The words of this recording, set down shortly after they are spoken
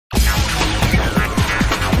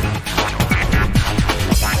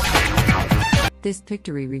This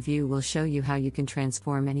Pictory review will show you how you can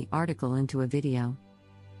transform any article into a video.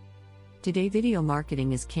 Today video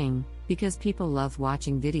marketing is king, because people love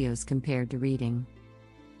watching videos compared to reading.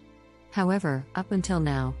 However, up until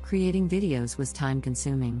now, creating videos was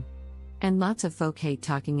time-consuming. And lots of folk hate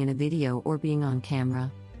talking in a video or being on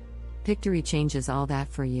camera. Pictory changes all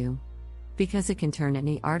that for you. Because it can turn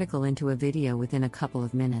any article into a video within a couple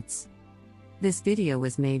of minutes. This video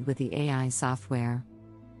was made with the AI software.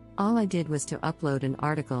 All I did was to upload an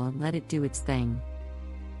article and let it do its thing.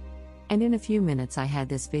 And in a few minutes I had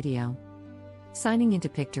this video. Signing into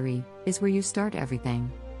Pictory is where you start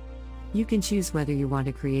everything. You can choose whether you want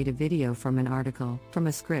to create a video from an article, from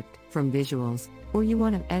a script, from visuals, or you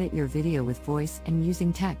want to edit your video with voice and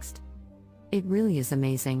using text. It really is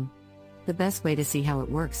amazing. The best way to see how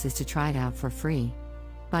it works is to try it out for free.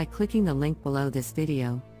 By clicking the link below this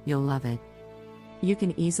video, you'll love it. You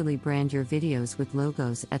can easily brand your videos with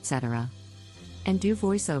logos, etc. And do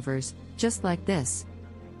voiceovers, just like this.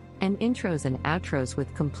 And intros and outros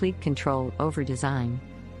with complete control over design.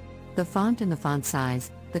 The font and the font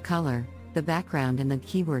size, the color, the background and the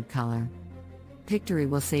keyword color. Pictory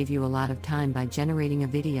will save you a lot of time by generating a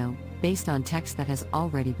video, based on text that has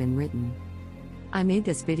already been written. I made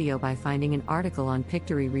this video by finding an article on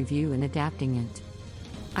Pictory review and adapting it.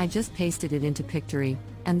 I just pasted it into Pictory,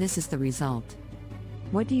 and this is the result.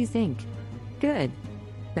 What do you think? Good?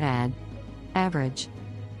 Bad? Average?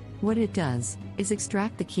 What it does is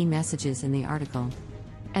extract the key messages in the article,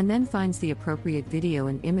 and then finds the appropriate video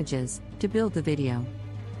and images to build the video.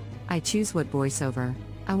 I choose what voiceover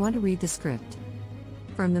I want to read the script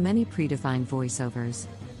from the many predefined voiceovers,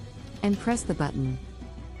 and press the button.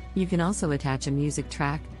 You can also attach a music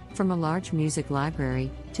track from a large music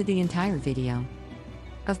library to the entire video.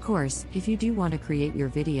 Of course, if you do want to create your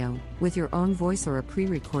video with your own voice or a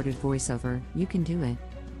pre-recorded voiceover, you can do it.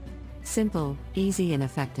 Simple, easy and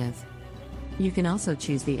effective. You can also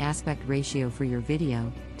choose the aspect ratio for your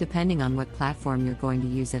video, depending on what platform you're going to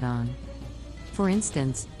use it on. For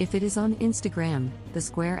instance, if it is on Instagram, the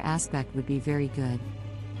square aspect would be very good.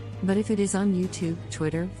 But if it is on YouTube,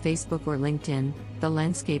 Twitter, Facebook or LinkedIn, the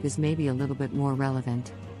landscape is maybe a little bit more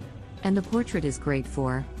relevant. And the portrait is great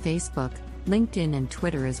for Facebook, LinkedIn and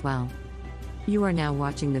Twitter as well. You are now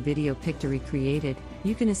watching the video Pictory created.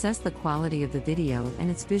 You can assess the quality of the video and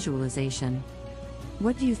its visualization.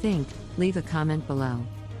 What do you think? Leave a comment below.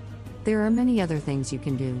 There are many other things you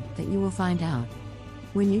can do that you will find out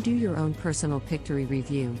when you do your own personal Pictory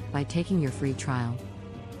review by taking your free trial.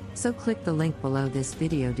 So click the link below this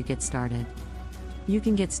video to get started. You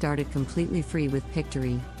can get started completely free with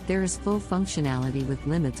Pictory. There is full functionality with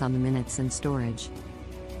limits on the minutes and storage.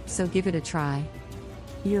 So give it a try.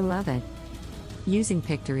 You'll love it. Using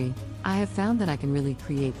Pictory, I have found that I can really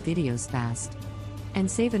create videos fast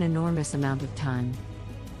and save an enormous amount of time.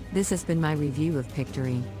 This has been my review of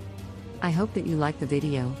Pictory. I hope that you liked the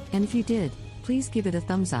video, and if you did, please give it a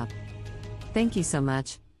thumbs up. Thank you so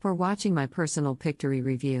much for watching my personal Pictory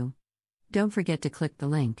review. Don't forget to click the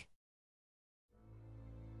link.